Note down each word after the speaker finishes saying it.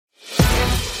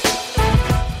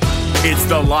It's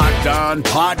the Locked On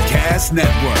Podcast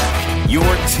Network,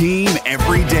 your team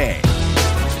every day.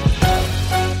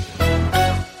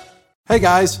 Hey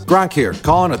guys, Gronk here,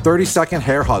 calling a 30-second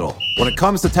hair huddle. When it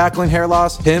comes to tackling hair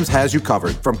loss, Hims has you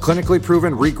covered. From clinically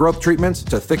proven regrowth treatments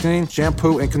to thickening,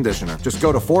 shampoo, and conditioner. Just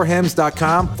go to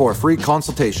 4hims.com for a free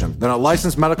consultation. Then a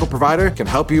licensed medical provider can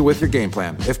help you with your game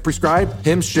plan. If prescribed,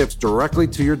 Hims ships directly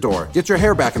to your door. Get your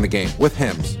hair back in the game with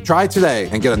Hims. Try today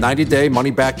and get a 90-day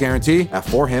money-back guarantee at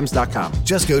 4hims.com.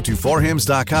 Just go to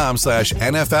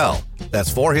 4hims.com/NFL.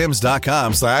 That's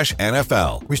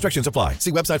 4hims.com/NFL. Restrictions apply.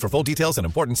 See website for full details and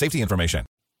important safety information.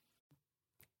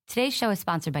 Today's show is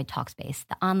sponsored by Talkspace,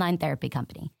 the online therapy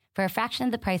company. For a fraction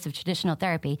of the price of traditional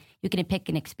therapy, you can pick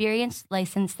an experienced,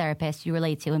 licensed therapist you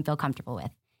relate to and feel comfortable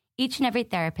with. Each and every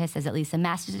therapist has at least a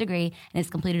master's degree and has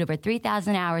completed over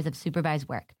 3,000 hours of supervised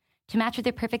work. To match with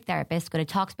your perfect therapist, go to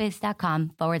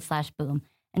Talkspace.com/boom.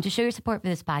 And to show your support for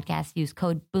this podcast, use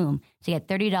code BOOM to get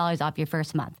 $30 off your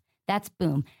first month. That's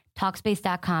BOOM.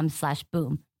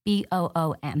 Talkspace.com/boom.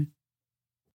 BOOM.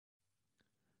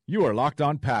 You are Locked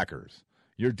On Packers,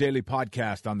 your daily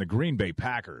podcast on the Green Bay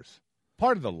Packers.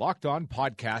 Part of the Locked On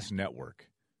Podcast Network.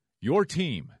 Your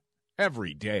team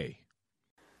every day.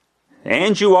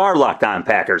 And you are Locked On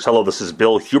Packers. Hello, this is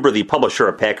Bill Huber, the publisher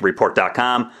of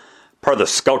PackerReport.com, part of the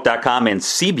Scout.com and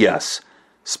CBS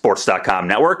Sports.com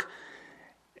network.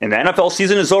 And the NFL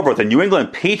season is over with the New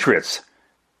England Patriots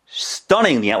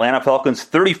stunning the Atlanta Falcons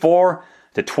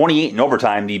 34-28 in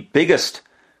overtime, the biggest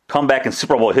comeback in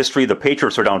Super Bowl history. The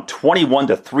Patriots are down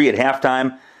 21-3 at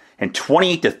halftime and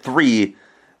 28-3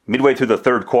 midway through the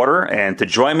third quarter. And to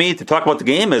join me to talk about the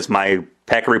game is my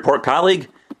Packer Report colleague,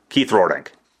 Keith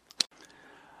Roerdink.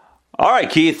 All right,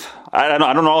 Keith. I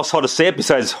don't know else how to say it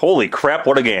besides holy crap,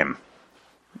 what a game.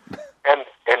 And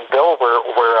Bill,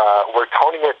 we're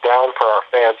toning it down for our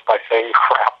fans by saying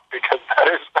crap, because that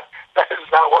is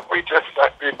not what we just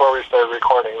said before we started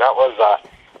recording. That was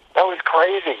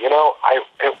crazy. You know,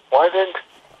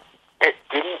 it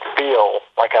didn't feel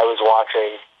like I was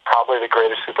watching probably the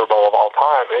greatest Super Bowl of all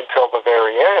time until the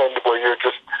very end, where you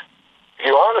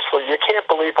can't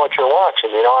believe what you're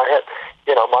watching.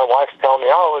 My wife's telling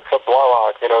me, oh, it's a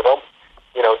blowout.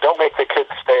 Don't make the kids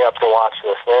stay up to watch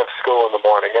this. They have school in the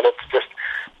morning, and it's just,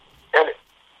 and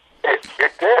it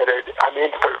did.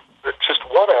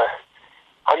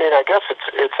 I guess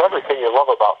it's everything you love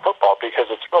about football, because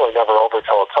it's really never over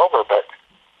till it's over. But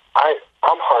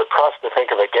I'm hard pressed to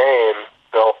think of a game,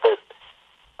 Bill, that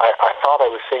I thought I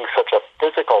was seeing such a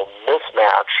physical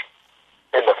mismatch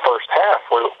in the first half,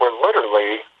 where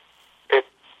literally it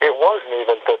wasn't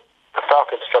even that the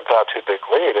Falcons jumped out to a big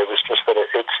lead. It was just that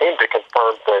it seemed to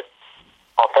confirm that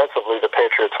offensively the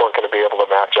Patriots weren't going to be able to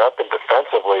match up, and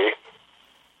defensively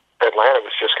Atlanta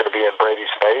was just going to be in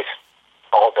Brady's face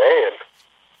all day. And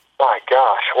my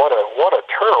gosh, what a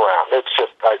turnaround! It's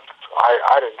just I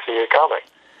didn't see it coming.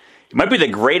 It might be the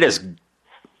greatest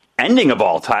ending of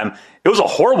all time. It was a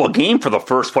horrible game for the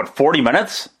first 40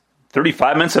 minutes,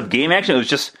 35 minutes of game action.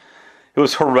 It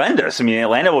was horrendous. I mean,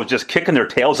 Atlanta was just kicking their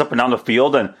tails up and down the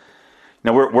field, and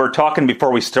we're talking before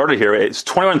we started here. It's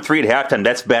 21-3 at halftime.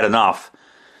 That's bad enough.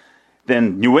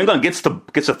 Then New England gets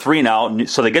a 3 now,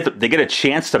 so they get a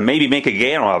chance to maybe make a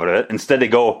game out of it. Instead, they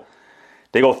go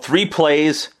 3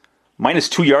 plays, minus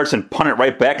 2 yards, and punt it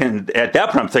right back. And at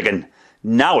that point, I'm thinking,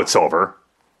 now it's over.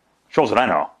 Shows what I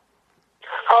know.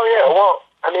 Oh yeah, well,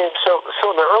 so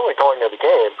in the early going of the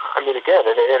game, again,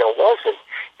 and it wasn't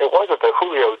the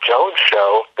Julio Jones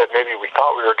show that maybe we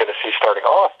thought we were going to see starting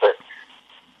off, but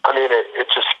it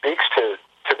just speaks to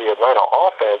the Atlanta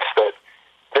offense that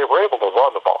they were able to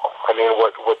run the ball.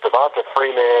 What Devonta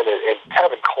Freeman and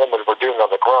Tevin Coleman were doing on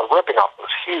the ground, ripping off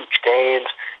those huge gains.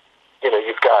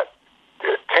 You've got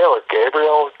Taylor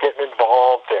Gabriel getting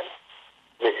involved, and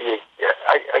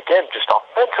again, just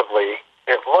offensively,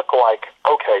 it looked like,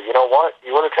 okay, you know what?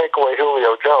 You want to take away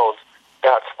Julio Jones,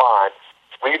 that's fine.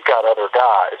 We've got other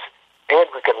guys, and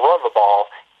we can run the ball.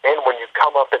 And when you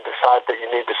come up and decide that you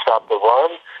need to stop the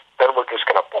run, then we're just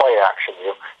going to play action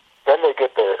you. Then they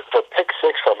get the pick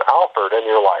six from Alford, and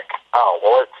you're like, oh,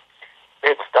 well,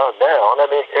 it's done now.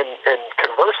 And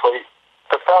conversely,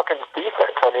 the Falcons'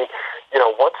 defense.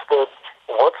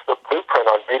 What's the blueprint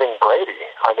on beating Brady?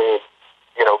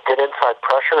 Get inside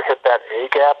pressure, hit that A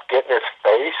gap, get in his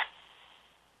face,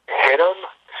 hit him,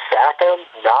 sack him,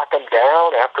 knock him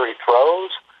down after he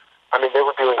throws. They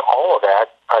were doing all of that.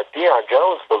 Deion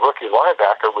Jones, the rookie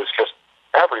linebacker, was just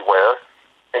everywhere.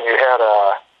 And you had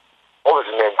what was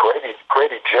his name, Grady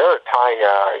Jarrett tying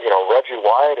Reggie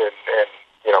White and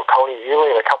Coney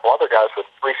Ealy and a couple other guys with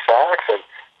 3 sacks, and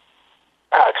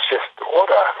it's just what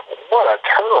a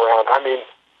turnaround.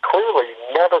 clearly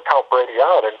never count Brady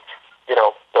out. And,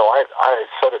 Bill, I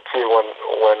said it to you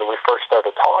when we first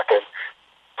started talking.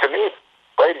 To me,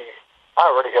 Brady, I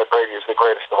already had Brady as the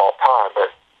greatest of all time, but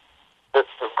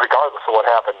it's regardless of what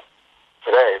happened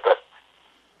today. But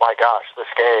my gosh,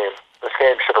 this game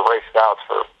should have raced out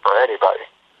for anybody.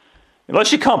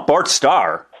 Unless you count Bart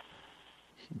Starr.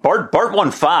 Bart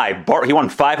won 5. He won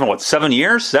 5 in 7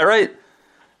 years? Is that right?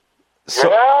 So,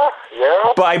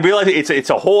 yeah. But I realize it's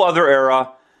a whole other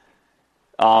era.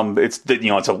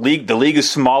 It's a league. The league is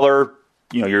smaller.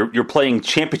 You're playing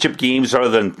championship games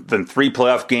rather than 3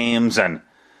 playoff games, and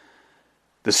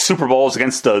the Super Bowl is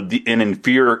against an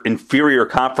inferior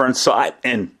conference. So I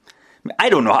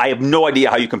don't know. I have no idea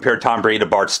how you compare Tom Brady to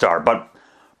Bart Starr, but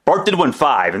Bart did win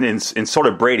 5, and so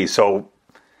did Brady. So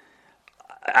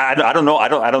I don't know. I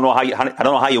don't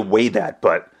know how you weigh that,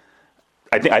 but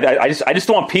I think I just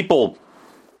don't want people.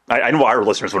 I know our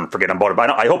listeners wouldn't forget about it, but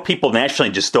I hope people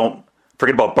nationally just don't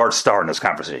forget about Bart Starr in this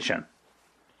conversation.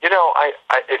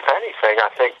 If anything, I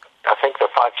think the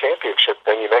 5 championship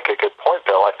thing, you make a good point,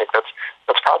 Bill. I think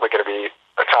that's probably going to be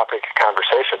a topic of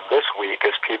conversation this week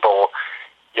as people,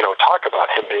 talk about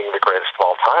him being the greatest of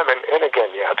all time. And again,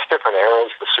 it's different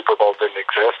eras. The Super Bowl didn't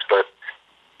exist, but,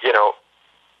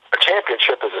 a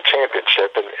championship is a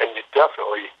championship, and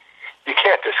you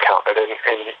can't discount it. And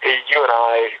you and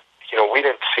I, we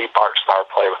didn't see Bart Starr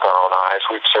play with our own eyes.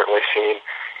 We've certainly seen,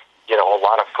 a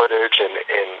lot of footage, and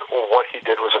what he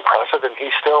did was impressive, and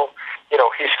he still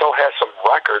has some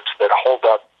records that hold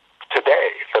up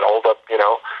today, that hold up,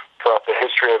 throughout the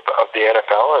history of the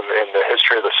NFL and the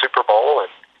history of the Super Bowl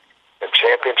and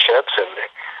championships. And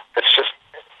it's just,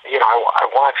 I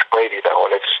watch Brady, though,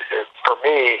 and for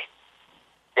me,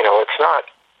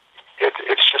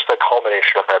 it's just a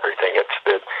culmination of everything. It's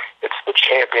the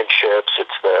championships.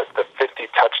 It's the 50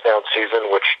 touchdown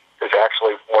season, which is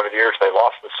actually one of the years they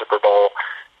lost the Super Bowl.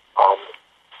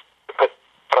 But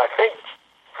I think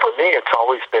for me, it's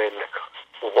always been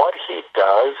what he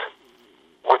does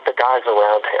with the guys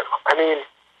around him. I mean,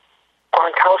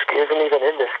 Gronkowski isn't even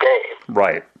in this game.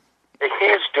 Right. He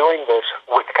is doing this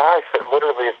with guys that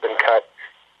literally have been cut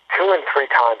 2 and 3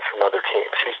 times from other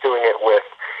teams. He's doing it with,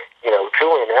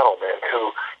 Julian Edelman,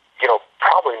 who,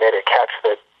 probably made a catch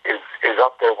that is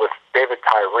up there with David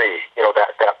Tyree,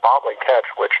 that bobbling catch,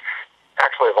 which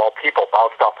actually, of all people,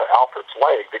 bounced off of Alfred's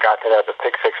leg, the guy that had the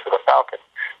pick 6 for the Falcons.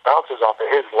 Bounces off of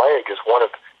his leg is one of,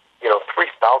 3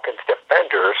 Falcons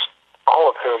defenders, all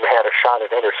of whom had a shot at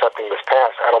intercepting this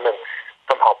pass. Edelman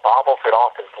somehow bobbles it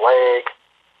off his leg,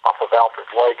 off of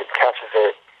Alfred's leg, and catches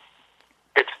it.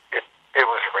 It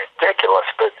was ridiculous,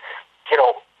 but,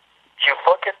 you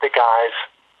look at the guys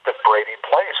that Brady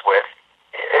plays with,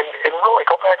 and really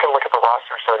go back and look at the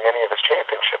rosters during any of his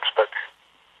championships, but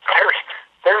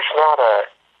there's not a,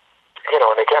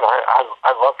 and again,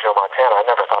 I love Joe Montana. I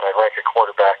never thought I'd rank a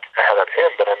quarterback ahead of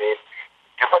him, but I mean,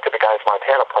 you look at the guys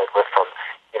Montana played with, from,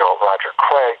 Roger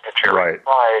Craig to Jerry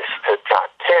Rice to John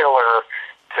Taylor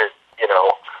to,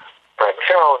 Brent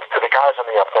Jones to the guys on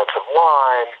the offensive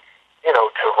line,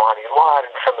 to Ronnie Lott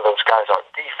and some of those guys on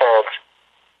defense.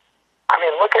 I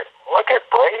mean, look at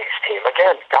Brady's team.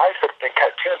 Again, guys that have been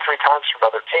cut 2 and 3 times from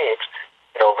other teams.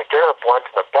 LeGarrette Blount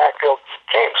in the backfield,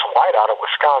 James White out of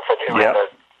Wisconsin, who had a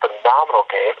phenomenal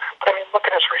game. But I mean, look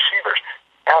at his receivers: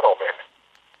 Edelman,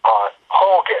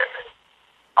 Hogan,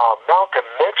 Malcolm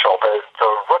Mitchell, the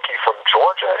rookie from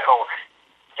Georgia, who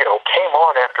came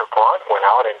on after Gronk went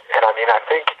out. And I mean, I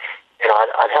think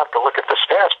I'd have to look at the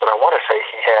stats, but I want to say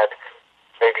he had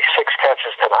maybe 6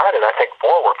 catches tonight, and I think 4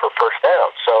 were for first down.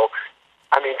 So,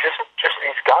 I mean, just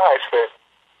these guys that,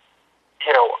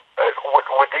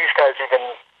 would these guys even,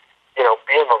 be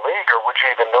in the league, or would you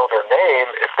even know their name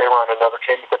if they were on another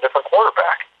team with a different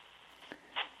quarterback?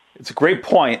 It's a great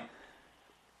point.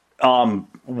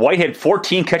 White had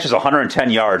 14 catches,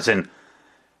 110 yards, and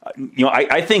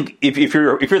I think if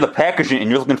you're the Packers and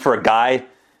you're looking for a guy,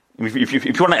 if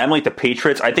you want to emulate the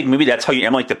Patriots, I think maybe that's how you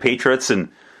emulate the Patriots, and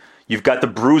you've got the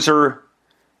bruiser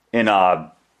in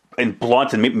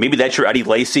Blunt, and maybe that's your Eddie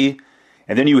Lacy,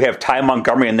 and then you have Ty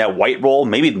Montgomery in that White role.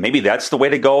 Maybe that's the way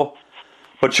to go.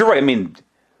 But you're right. I mean,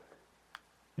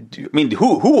 who in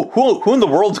the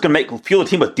world is going to field a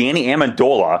team with Danny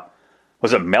Amendola?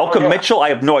 Was it Malcolm Mitchell? I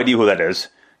have no idea who that is.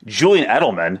 Julian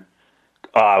Edelman.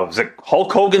 Was it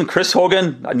Hulk Hogan? Chris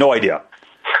Hogan? No idea.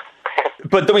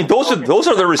 But I mean, those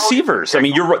are the receivers. I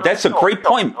mean, you're right. That's a great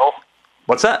point.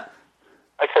 What's that?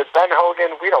 I said Ben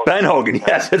Hogan. Ben Hogan.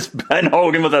 Yes, it's Ben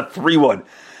Hogan with a 3-1.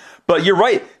 But you're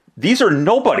right. These are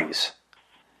nobodies.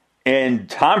 And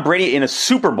Tom Brady in a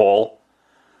Super Bowl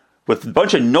with a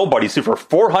bunch of nobodies for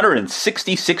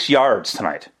 466 yards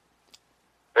tonight.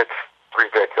 It's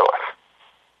ridiculous.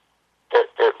 It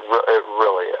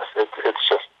really is. It's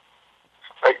just,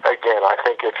 again, I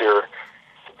think if you're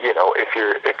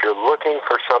looking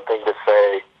for something to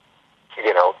say,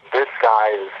 this guy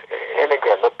is, and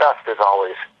again, the best is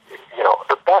always,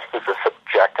 the best is a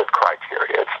subjective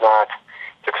criteria. It's not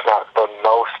the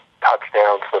most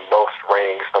touchdowns, the most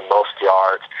rings, the most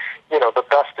yards. The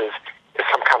best is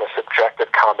some kind of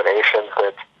subjective combination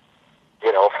that,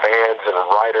 fans and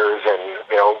writers and,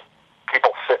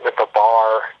 people sitting at the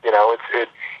bar, it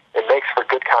makes for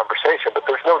good conversation, but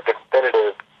there's no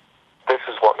definitive, this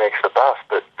is what makes the best.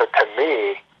 But to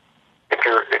me, if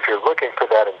you're looking for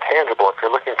that intangible, if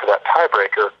you're looking for that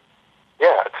tiebreaker,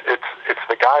 yeah, it's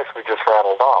the guys we just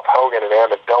rattled off, Hogan and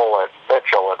Amendola and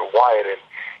Mitchell and White and,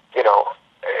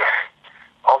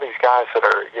 all these guys that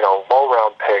are, low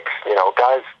round picks,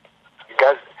 guys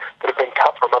that have been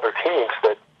cut from other teams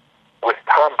that with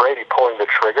Tom Brady pulling the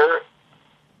trigger,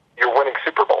 you're winning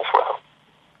Super Bowls with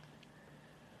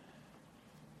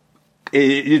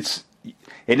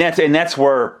him. That's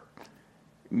where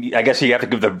I guess you have to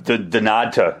give the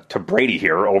nod to Brady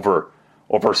here over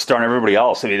starting everybody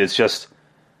else. I mean, it's just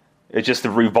the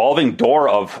revolving door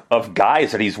of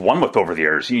guys that he's won with over the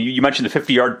years. You mentioned the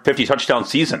 50 touchdown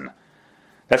season.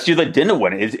 That's the year they didn't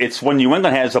win. It's when New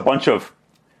England has a bunch of,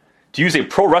 to use a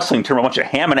pro wrestling term, a bunch of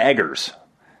ham and eggers.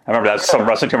 I remember that was some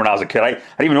wrestling term when I was a kid. I didn't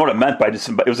even know what it meant, but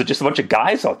it was just a bunch of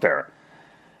guys out there.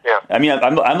 Yeah. I mean,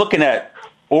 I'm looking at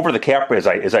over the cap as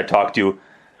I talk to you.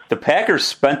 The Packers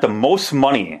spent the most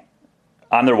money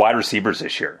on their wide receivers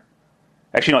this year.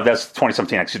 Actually, no, that's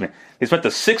 2017. Excuse me. They spent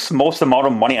the sixth most amount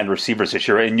of money on receivers this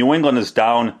year, and New England is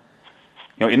down,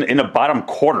 in the bottom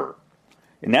quarter.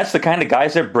 And that's the kind of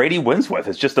guys that Brady wins with.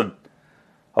 It's just a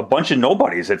bunch of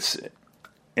nobodies. I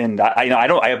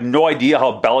have no idea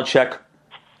how Belichick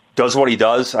does what he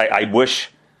does. I wish.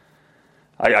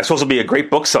 I suppose it'll be a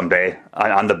great book someday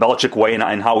on the Belichick way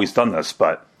and how he's done this.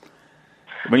 But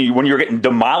when you're getting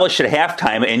demolished at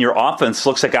halftime and your offense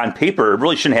looks like on paper it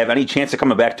really shouldn't have any chance of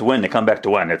coming back to win, they come back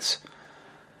to win. It's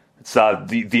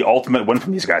the ultimate win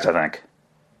from these guys, I think.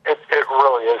 It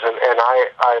really is, and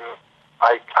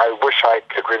I wish I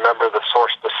could remember the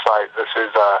source, the site. This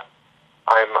is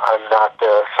I'm not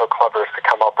so clever as to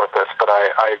come up with this, but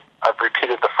I've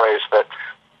repeated the phrase that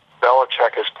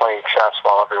Belichick is playing chess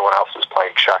while everyone else is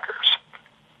playing checkers.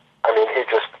 I mean, he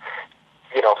just,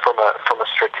 from a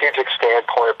strategic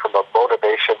standpoint, from a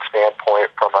motivation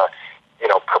standpoint, from a,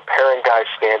 preparing guys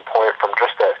standpoint, from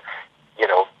just a,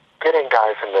 getting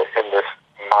guys in this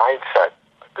mindset,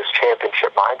 this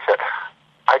championship mindset.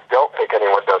 I don't think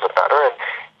anyone does it better. And,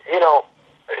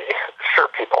 sure,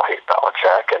 people hate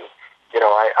Belichick, and,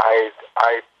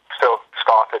 I still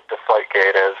scoff at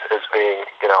Deflategate as being,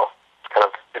 kind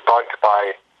of debunked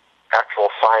by actual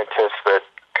scientists that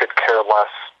could care less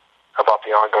about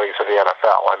the ongoings of the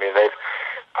NFL. I mean, they've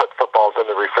put footballs in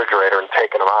the refrigerator and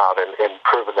taken them out and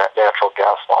proven that natural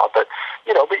gas law. But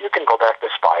you can go back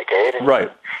to Spygate, and right.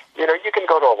 You can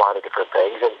go to a lot of different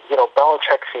things. And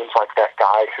Belichick seems like that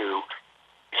guy who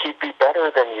he'd be better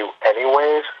than you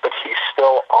anyways, but he's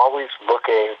still always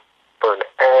looking for an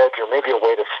edge or maybe a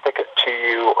way to stick it to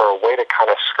you or a way to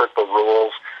kind of skirt the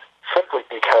rules simply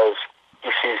because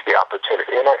he sees the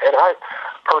opportunity. And I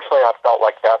personally, I felt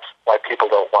like that's why people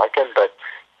don't like him. But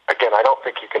again, I don't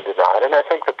think you can deny it. And I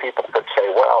think the people that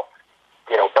say, well,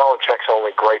 Belichick's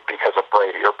only great because of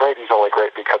Brady, or Brady's only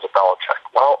great because of Belichick.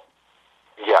 Well,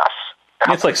 yes.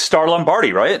 It's like Star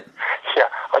Lombardi, right? Yeah,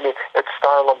 I mean, it's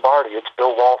Star Lombardi, it's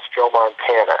Bill Walsh, Joe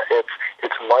Montana,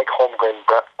 it's Mike Holmgren,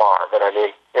 Brett Favre, and I mean,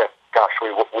 yeah, gosh,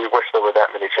 we wish there were that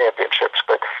many championships,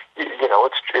 but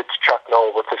it's Chuck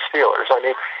Noll with the Steelers. I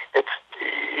mean, it's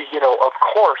of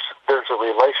course there's a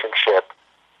relationship,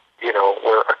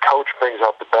 where a coach brings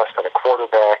out the best in a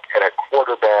quarterback, and a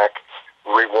quarterback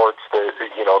rewards the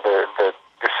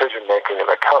decision making of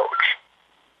the coach.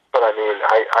 But I mean,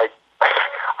 I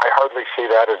hardly see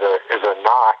that as a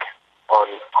knock on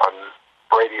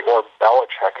Brady or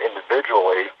Belichick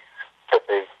individually, that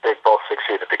they've both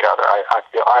succeeded together.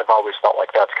 I've always felt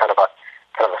like that's kind of a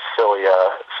silly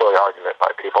argument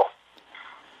by people.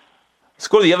 Let's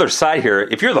go to the other side here.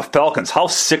 If you're the Falcons, how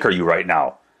sick are you right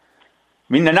now?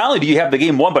 I mean, not only do you have the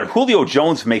game won, but Julio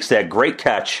Jones makes that great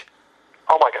catch.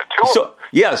 Oh my God!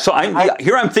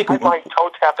 I'm thinking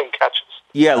toe-tapping catches.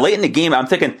 Yeah, late in the game, I'm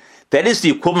thinking that is the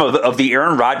equivalent of the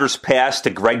Aaron Rodgers pass to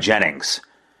Greg Jennings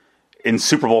in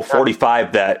Super Bowl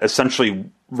 45 that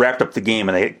essentially wrapped up the game,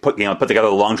 and they put together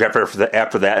a long drive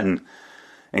after that and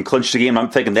clinched the game. I'm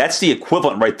thinking that's the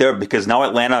equivalent right there, because now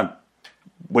Atlanta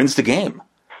wins the game.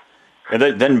 And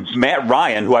then Matt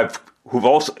Ryan, is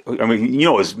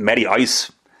Matty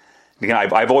Ice Again,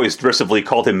 I've always derisively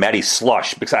called him Matty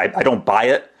Slush because I don't buy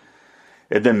it.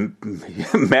 And then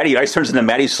Matty Ice turns into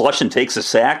Matty Slush and takes a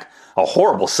sack, a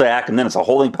horrible sack, and then it's a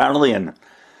holding penalty, and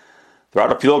they're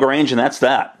out of field goal range, and that's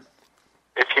that.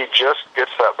 If he just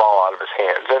gets that ball out of his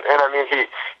hands, and I mean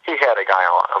he had a guy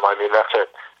on him. I mean that's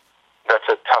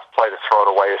a tough play to throw it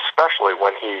away, especially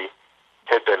when he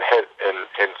had been hit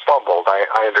and fumbled.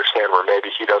 I understand where maybe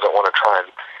he doesn't want to try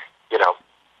and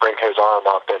bring his arm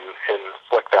up and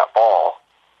flick that ball.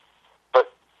 But,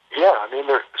 yeah, I mean,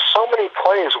 there's so many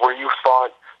plays where you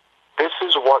thought this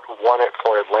is what won it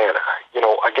for Atlanta.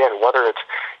 Again, whether it's,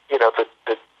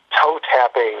 the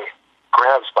toe-tapping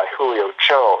grabs by Julio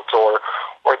Jones or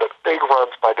the big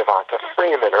runs by Devonta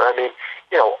Freeman or,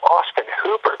 Austin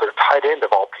Hooper, their tight end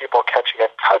of all people, catching a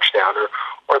touchdown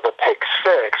or the pick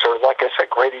six or, like I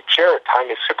said, Grady Jarrett tying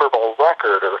a Super Bowl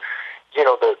record or,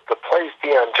 the plays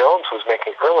Deion Jones was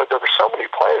making earlier. There were so many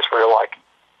plays where you're like,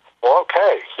 well,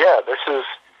 okay, yeah, this is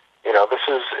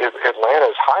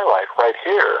Atlanta's highlight right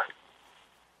here.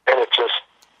 And it just,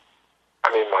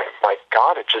 my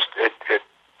God, it just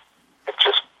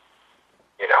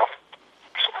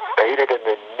faded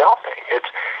into nothing.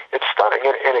 It's stunning.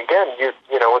 And again,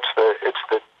 it's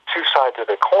the two sides of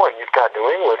the coin. You've got New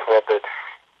England who had the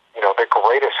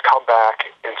greatest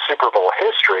comeback in Super Bowl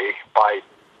history by,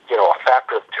 a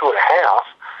factor of 2.5.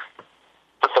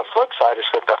 But the flip side is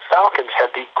that the Falcons had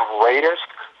the greatest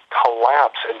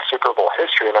collapse in Super Bowl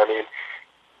history. And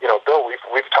Bill,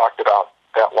 we've talked about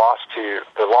that loss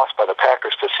by the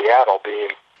Packers to Seattle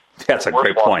being that's a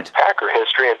great point. In Packer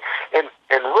history, and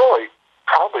really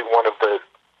probably one of the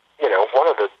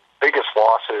biggest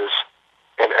losses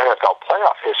in NFL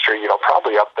playoff history.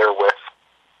 Probably up there with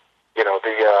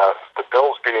the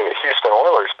Bills beating the Houston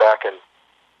Oilers back in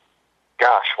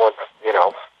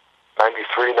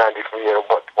 93,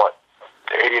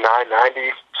 89,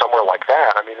 90, somewhere like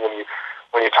that. I mean, when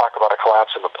you talk about a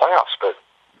collapse in the playoffs, but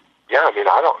yeah,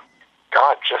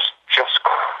 just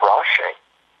crushing,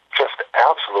 just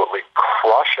absolutely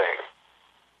crushing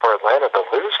for Atlanta to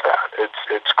lose that.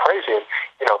 It's crazy, and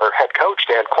their head coach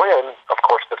Dan Quinn, of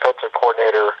course, defensive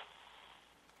coordinator,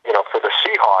 for the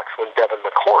Seahawks when Devin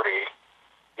McCourty,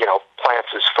 plants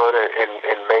his foot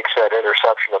and makes that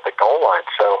interception at the goal line.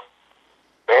 So,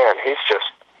 man,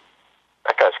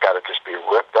 that guy's got to just be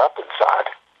ripped up inside.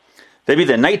 They'd be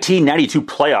the 1992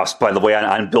 playoffs, by the way,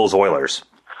 on Bills Oilers.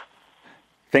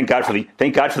 Thank God for the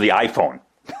iPhone.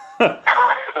 Nice.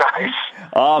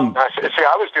 Nice. See,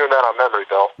 I was doing that on memory,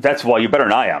 Bill. That's why you better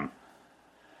than I am.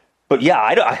 But yeah,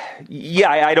 I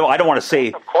don't want to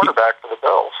say quarterback for the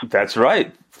Bills. That's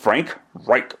right, Frank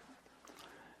Reich.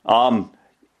 I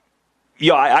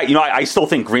still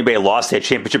think Green Bay lost that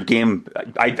championship game.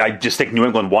 I just think New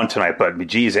England won tonight. But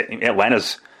geez,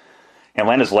 Atlanta's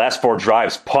last 4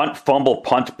 drives: punt, fumble,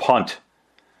 punt, punt.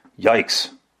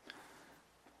 Yikes!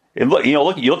 And look, you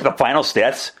look at the final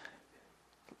stats.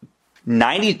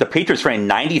 The Patriots ran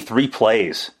 93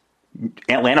 plays.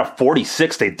 Atlanta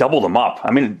 46. They doubled them up.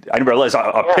 I mean, I didn't realize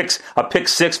a pick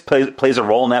six plays a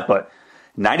role in that, but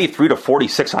 93 to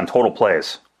 46 on total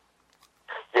plays.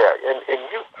 Yeah, and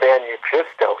you just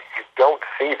don't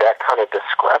see that kind of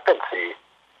discrepancy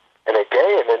in a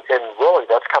game, and really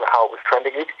that's kind of how it was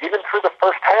trending even through the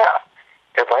first half.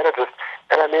 Atlanta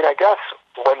I guess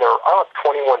when they're up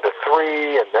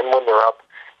 21-3, and then when they're up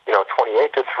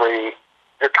 28-3.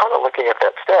 You're kind of looking at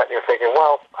that stat and you're thinking,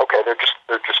 well, okay, they're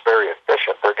just very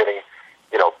efficient. They're getting,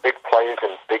 big plays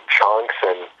and big chunks,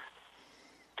 and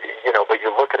but you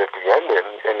look at it at the end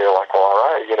and you're like, well,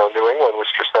 all right, New England was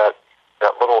just that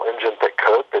little engine that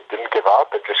didn't give up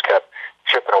and just kept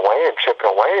chipping away, and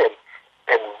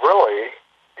really,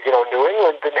 New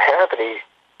England didn't have any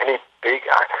big.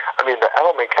 The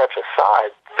Edelman catch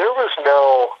aside, there was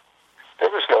no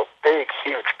big,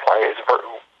 huge plays.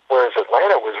 Whereas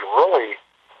Atlanta was really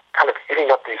kind of eating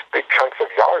up these big chunks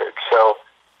of yardage. So,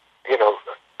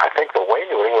 I think the way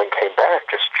New England came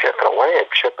back, just chipping away,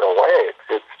 it's just, it's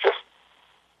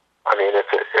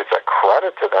a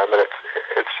credit to them, and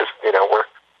it's just,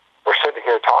 we're sitting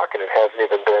here talking. It hasn't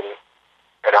even been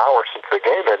an hour since the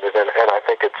game ended, and I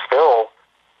think it's still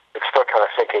kind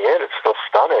of sinking in. It's still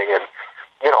stunning, and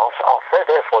I'll say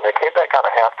this: when they came back out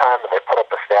of halftime and they put up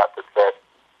a stat that said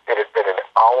it had been an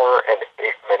hour and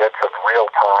 8 minutes of real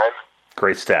time.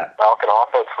 Great stat. Falcon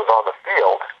offense was on the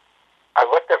field. I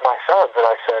looked at my sons and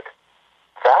I said,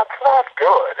 "That's not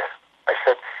good." I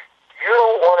said, "You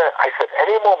don't want to." I said,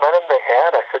 "Any momentum they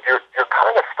had," I said, "You're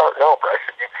kind of starting over." I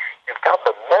said, "You've got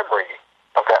the memory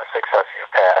of that success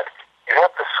you've had. You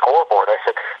have the scoreboard." I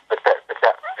said, "But that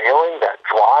feeling, that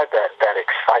drive, that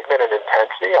excitement and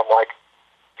intensity," I'm like,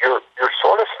 you're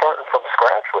sort of starting from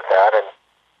scratch with that, and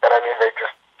I mean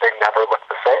they never look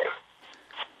the same.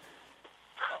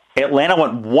 Atlanta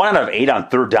went 1 out of 8 on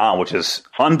third down, which is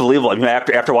unbelievable. I mean,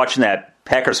 after watching that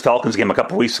Packers-Falcons game a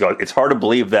couple weeks ago, it's hard to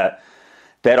believe that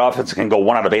offense can go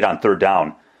 1 out of 8 on third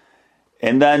down.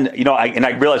 And then,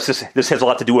 I realize this has a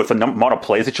lot to do with the amount of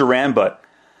plays that you ran, but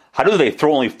how do they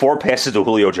throw only 4 passes to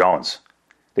Julio Jones?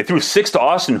 They threw 6 to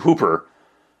Austin Hooper,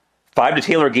 5 to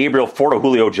Taylor Gabriel, 4 to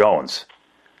Julio Jones.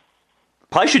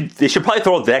 They should probably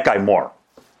throw that guy more.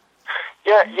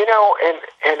 Yeah,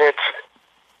 and it's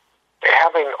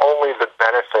having only the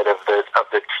benefit of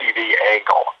the TV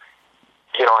angle.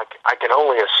 I can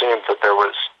only assume that there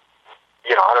was,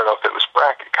 I don't know if it was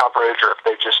bracket coverage or if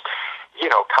they just,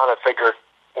 kind of figured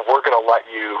we're going to let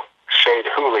you shade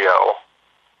Julio,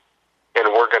 and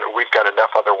we've got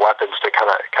enough other weapons to kind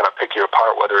of pick you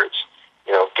apart, whether it's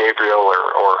Gabriel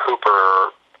or Hooper,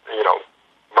 or,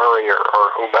 Murray or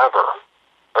whomever,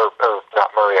 or not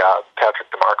Murray, Patrick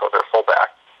DeMarco, their fullback.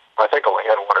 I think only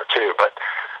had 1 or 2, but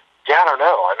yeah, I don't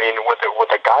know. I mean,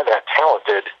 with a guy that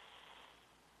talented,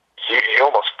 you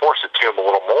almost force it to him a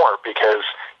little more because,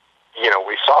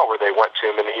 we saw where they went to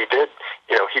him, and he did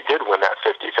win that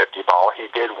 50-50 ball. He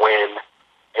did win,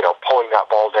 pulling that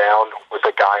ball down with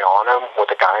a guy on him,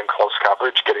 with a guy in close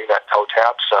coverage, getting that toe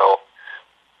tap. So,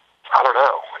 I don't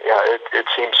know. Yeah, it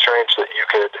seems strange that you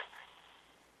could,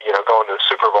 go into the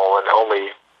Super Bowl and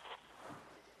only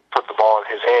put the ball in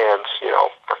his hands,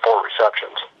 for 4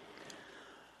 receptions.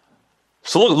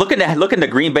 So looking at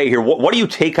Green Bay here, what do you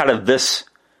take out of this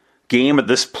game,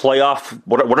 this playoff,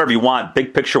 whatever you want,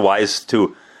 big picture wise,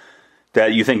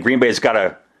 that you think Green Bay's got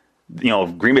to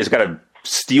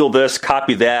steal this,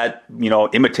 copy that,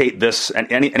 imitate this,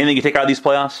 and anything you take out of these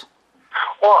playoffs?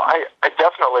 Well, I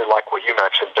definitely like what you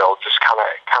mentioned, Bill. Just kind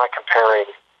of comparing,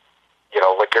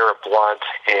 LeGarrette Blount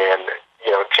and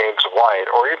James White,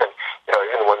 or even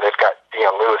when they've got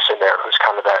Deion Lewis in there, who's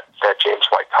kind of that James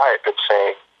White type, and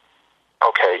saying,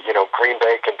 okay, Green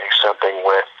Bay can do something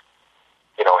with,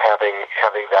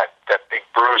 having that big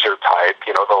bruiser type,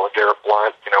 the LeGarrette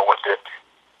Blount, with it,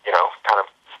 kind of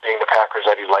being the Packers'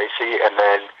 Eddie Lacy, and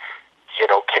then,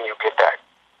 can you get that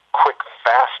quick,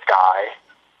 fast guy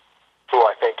who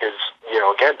I think is,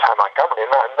 again, Ty Montgomery,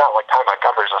 not like Ty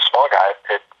Montgomery's a small guy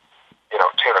at 2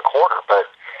 1/4, but,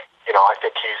 I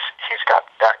think he's got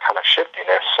that kind of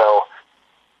shiftiness. So,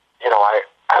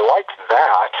 I like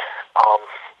that.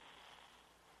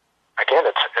 Again,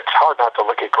 it's hard not to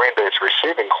look at Green Bay's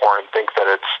receiving core and think that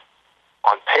it's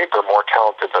on paper more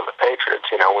talented than the Patriots.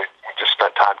 We just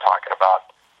spent time talking about,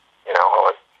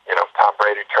 Tom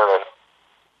Brady turning,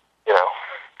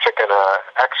 chicken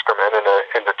excrement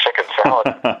into chicken salad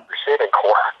receiving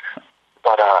core.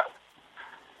 But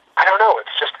I don't know.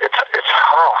 It's just it's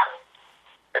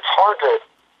hard to.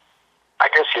 I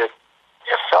guess you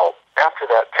felt after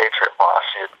that Patriot loss,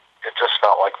 it just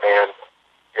felt like, man,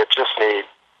 you just need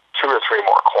 2 or 3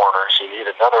 more corners. You need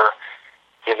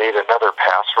another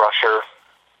pass rusher.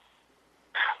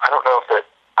 I don't know if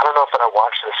I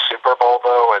watch this Super Bowl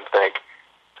though and think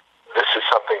this is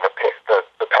something that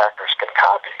the Packers can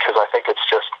copy, because I think it's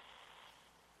just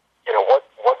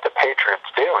what the Patriots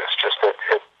do is just it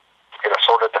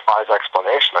sort of defies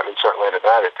explanation. I mean, certainly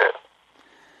tonight it did.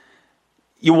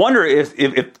 You wonder if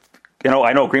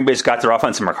I know Green Bay's got their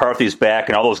offense and McCarthy's back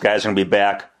and all those guys are going to be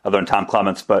back other than Tom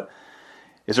Clements, but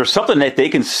is there something that they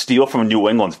can steal from New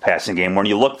England's passing game? When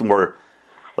you look where,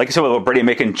 like you said, with Brady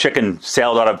making chicken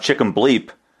salad out of chicken bleep,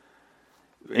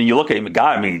 and you look at him,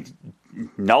 God, I mean,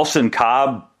 Nelson,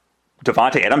 Cobb,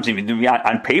 Devontae Adams, even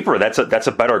on paper, that's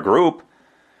a better group.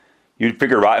 You'd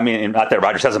figure, I mean, not that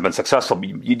Rodgers hasn't been successful, but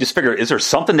you just figure, is there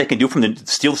something they can do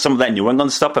steal some of that New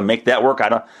England stuff and make that work?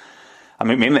 I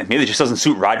mean, maybe it just doesn't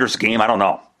suit Rodgers' game. I don't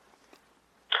know.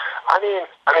 I mean,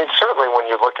 certainly when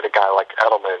you look at a guy like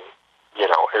Edelman,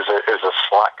 is a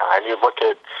slot guy, and you look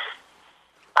at,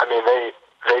 I mean, they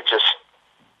just,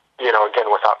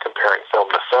 again, without comparing film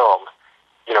to film,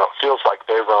 it feels like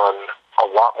they run a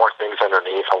lot more things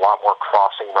underneath, a lot more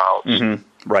crossing routes.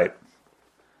 Mm-hmm. Right.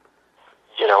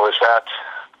 Is that,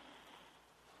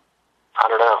 I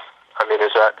don't know. I mean,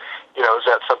 is that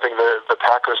something the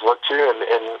Packers look to?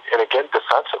 And again,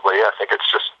 defensively, I think it's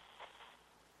just,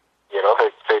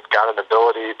 they've got an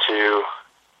ability to,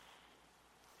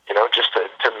 just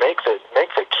to make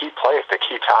the key play at the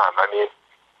key time. I mean,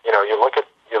 you look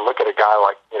at a guy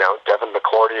like, Devin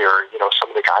McCourty or, some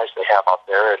of the guys they have out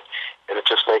there, and it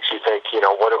just makes you think,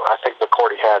 I think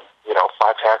McCourty had,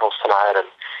 5 tackles tonight, and,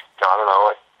 I don't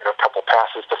know, a couple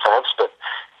passes defense, but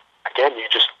again,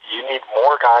 you need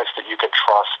more guys that you can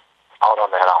trust out on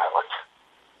that island.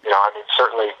 I mean,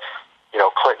 certainly,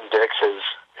 Clinton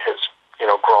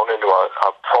a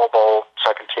Pro Bowl,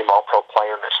 second-team All-Pro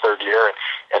player in his third year,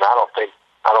 and I don't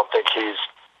think he's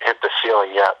hit the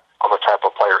ceiling yet on the type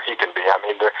of player he can be. I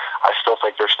mean, I still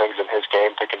think there's things in his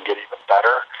game that can get even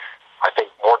better. I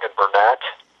think Morgan Burnett,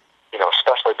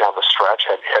 especially down the stretch,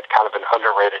 had kind of an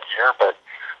underrated year, but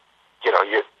you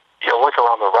look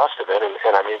around the rest of it,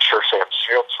 and I mean, sure, Sam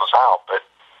Shields was out, but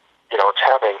it's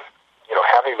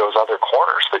having those other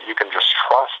corners that you can just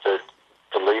trust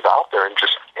to leave out there and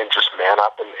just man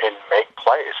up and make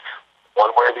plays one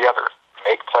way or the other.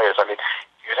 Make plays. I mean,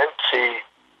 you didn't see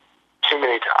too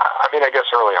many. I mean, I guess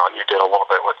early on you did a little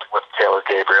bit with Taylor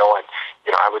Gabriel, and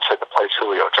I would say the plays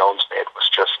Julio Jones made was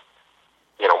just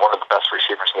one of the best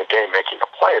receivers in the game making a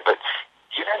play. But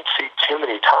you didn't see too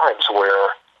many times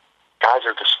where guys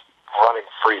are just running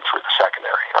free through the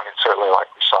secondary. I mean, certainly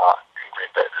like we saw in Green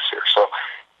Bay this year. So,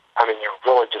 I mean, you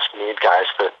really just need guys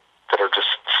that are just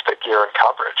stickier in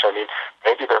coverage. I mean,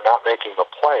 maybe they're not making the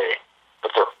play,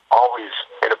 but they're always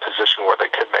in a position where they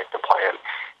could make the play. And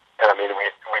I mean,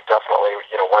 we definitely,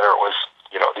 whether it was,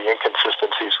 the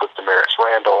inconsistencies with Demarius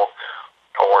Randall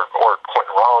or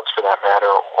Quentin Rollins for that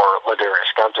matter, or Ladarius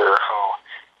Gunter, who,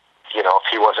 if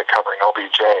he wasn't covering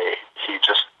OBJ, he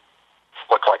just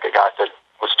looked like a guy that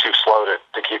was too slow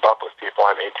to keep up with people.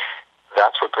 I mean,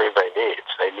 that's what Green Bay needs.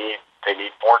 They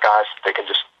need more guys that they can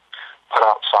just put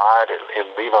outside and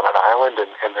leave on an island,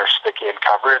 and they're sticky in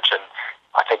coverage. And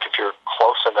I think if you're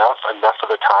close enough of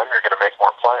the time, you're going to make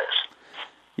more plays.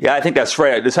 Yeah, I think that's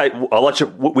right. I'll let you.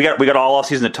 We got all off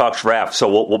season to talk draft, so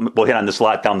we'll hit on this a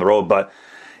lot down the road. But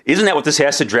isn't that what this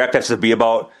draft has to be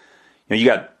about? You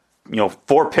got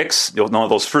 4 picks.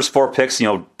 Those first 4 picks.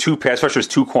 2 pass rushers,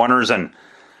 2 corners, and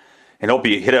hope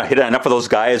you hit enough of those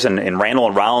guys. And Randall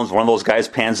and Rollins, one of those guys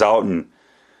pans out, and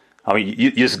I mean you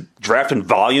just draft in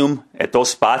volume at those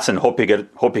spots and hope you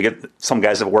get some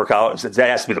guys that work out. That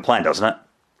has to be the plan, doesn't it?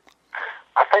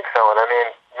 I think so, and I mean,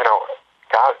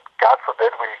 God forbid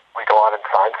we go out and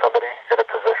sign somebody in a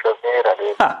position of need. I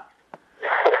mean, I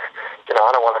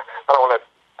don't want to,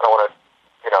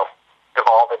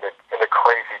 devolve into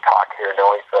crazy talk here,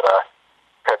 knowing that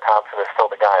Ted Thompson is still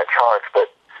the guy in charge.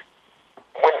 But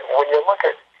when you look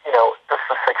at, does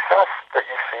the success that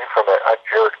you see from a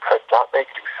Jared Cook not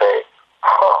make you say,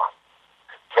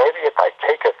 maybe if I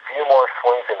take a few more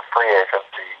swings in free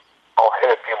agency, I'll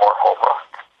hit a few more home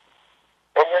runs.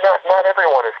 And not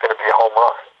everyone is going to be a home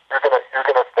run. You're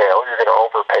gonna fail. You're gonna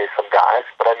overpay some guys,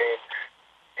 but I mean,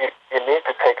 you need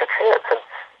to take a chance. And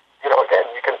again,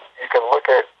 you can look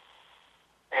at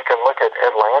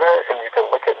Atlanta, and you can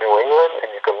look at New England,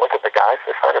 and you can look at the guys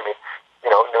they signed. I mean,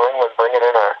 New England bringing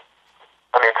in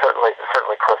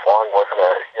certainly Chris Long wasn't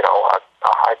a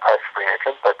high price free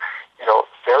agent, but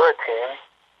they're a team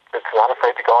that's not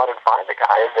afraid to go out and find a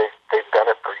guy, and they've done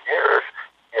it for years.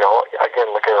 Again,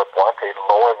 look at Blunt, a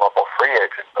lower level free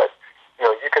agent, but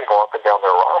you can go up and down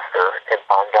their roster and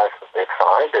find guys that they've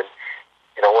signed. And,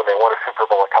 when they won a Super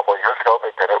Bowl a couple of years ago, they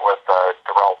did it with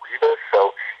Darrelle Revis.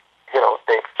 So,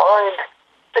 they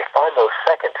find those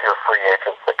second-tier free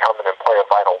agents that come in and play a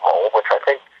vital role, which I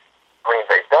think Green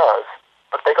Bay does.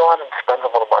 But they go out and spend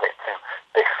a little money, too.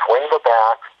 They swing the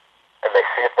bat, and they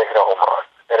see if they hit a home run.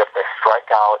 And if they strike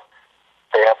out,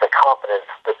 they have the confidence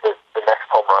that the next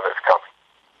home run is coming.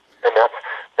 And that's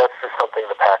just something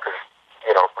the Packers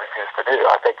refuse to do.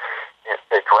 I think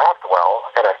they draft well,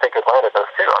 and I think Atlanta does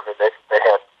too. I mean, they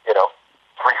had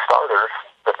 3 starters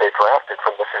that they drafted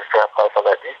from this year's draft class on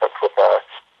that defense with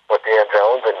Dan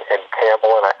Jones and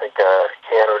Campbell, and I think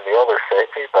Keanu O'Neal, their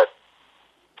safety. But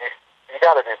you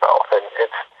got to do both, and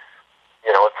it's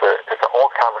an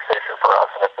old conversation for us,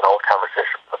 and it's an old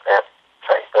conversation for the fans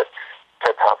saying that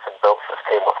Ted Thompson built this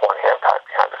team with one hand tied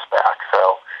behind his back. So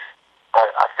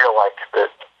I feel like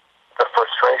that. The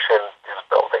frustration is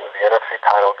building. The NFC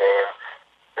title game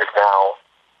is now,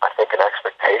 I think, an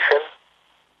expectation.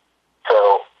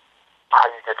 So, how do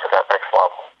you get to that next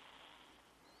level?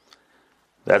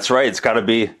 That's right. It's got to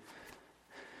be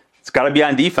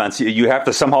on defense. You have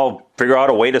to somehow figure out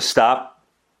a way to stop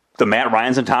the Matt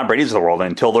Ryans and Tom Brady's of the world. And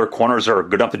until their corners are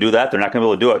good enough to do that, they're not going to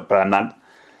be able to do it. But I'm not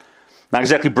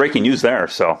exactly breaking news there.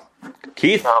 So,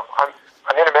 Keith? I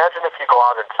mean, imagine if you go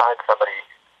out and sign somebody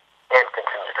and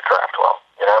continue to draft well,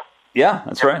 Yeah,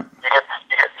 that's right. You get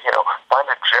find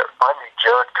the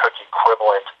Jared Cook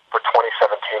equivalent for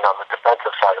 2017 on the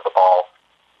defensive side of the ball,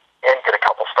 and get a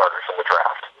couple starters in the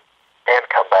draft, and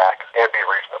come back and be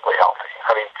reasonably healthy.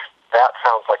 I mean, that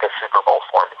sounds like a Super Bowl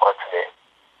formula to me.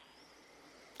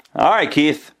 All right,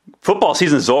 Keith. Football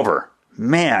season's over.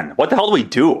 Man, what the hell do we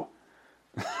do?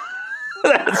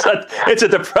 It's a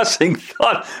depressing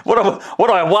thought. What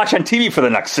do I watch on TV for the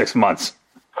next 6 months?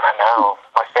 I know.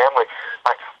 My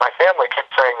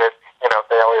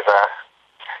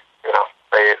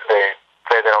they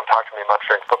say they don't talk to me much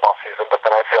during football season, but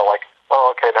then I feel like,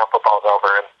 oh, okay, now football's over,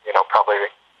 and probably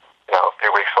a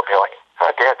few weeks will be like,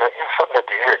 oh, Dan, you have something to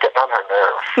do here, getting on her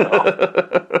nerves.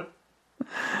 So.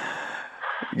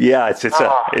 Yeah,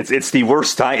 it's the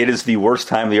worst time. It is the worst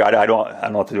time of the year. I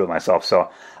don't know what to do with myself. So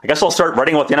I guess I'll start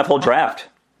writing about the NFL draft.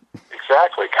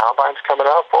 Exactly, combine's coming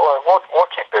up. We'll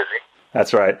keep busy.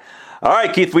 That's right. All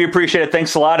right, Keith, we appreciate it.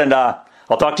 Thanks a lot, and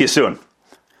I'll talk to you soon.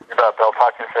 You bet, Bill.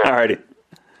 Talk to you soon. All righty.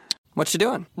 What you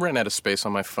doing? Ran out of space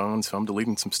on my phone, so I'm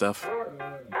deleting some stuff.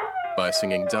 Bye,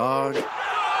 singing dog.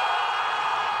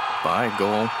 Bye,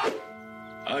 goal.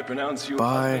 I pronounce you.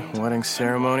 Bye, wedding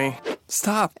ceremony.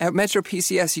 Stop. At Metro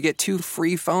PCS, you get 2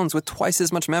 free phones with twice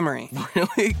as much memory.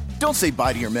 Really? Don't say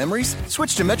bye to your memories.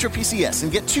 Switch to Metro PCS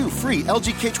and get 2 free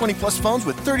LG K20 Plus phones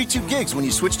with 32 gigs when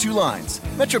you switch 2 lines.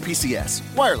 Metro PCS.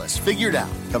 Wireless. Figured out.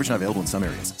 Coverage not available in some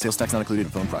areas. Sales tax not included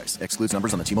in phone price. Excludes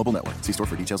numbers on the T-Mobile network. See store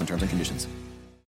for details and terms and conditions.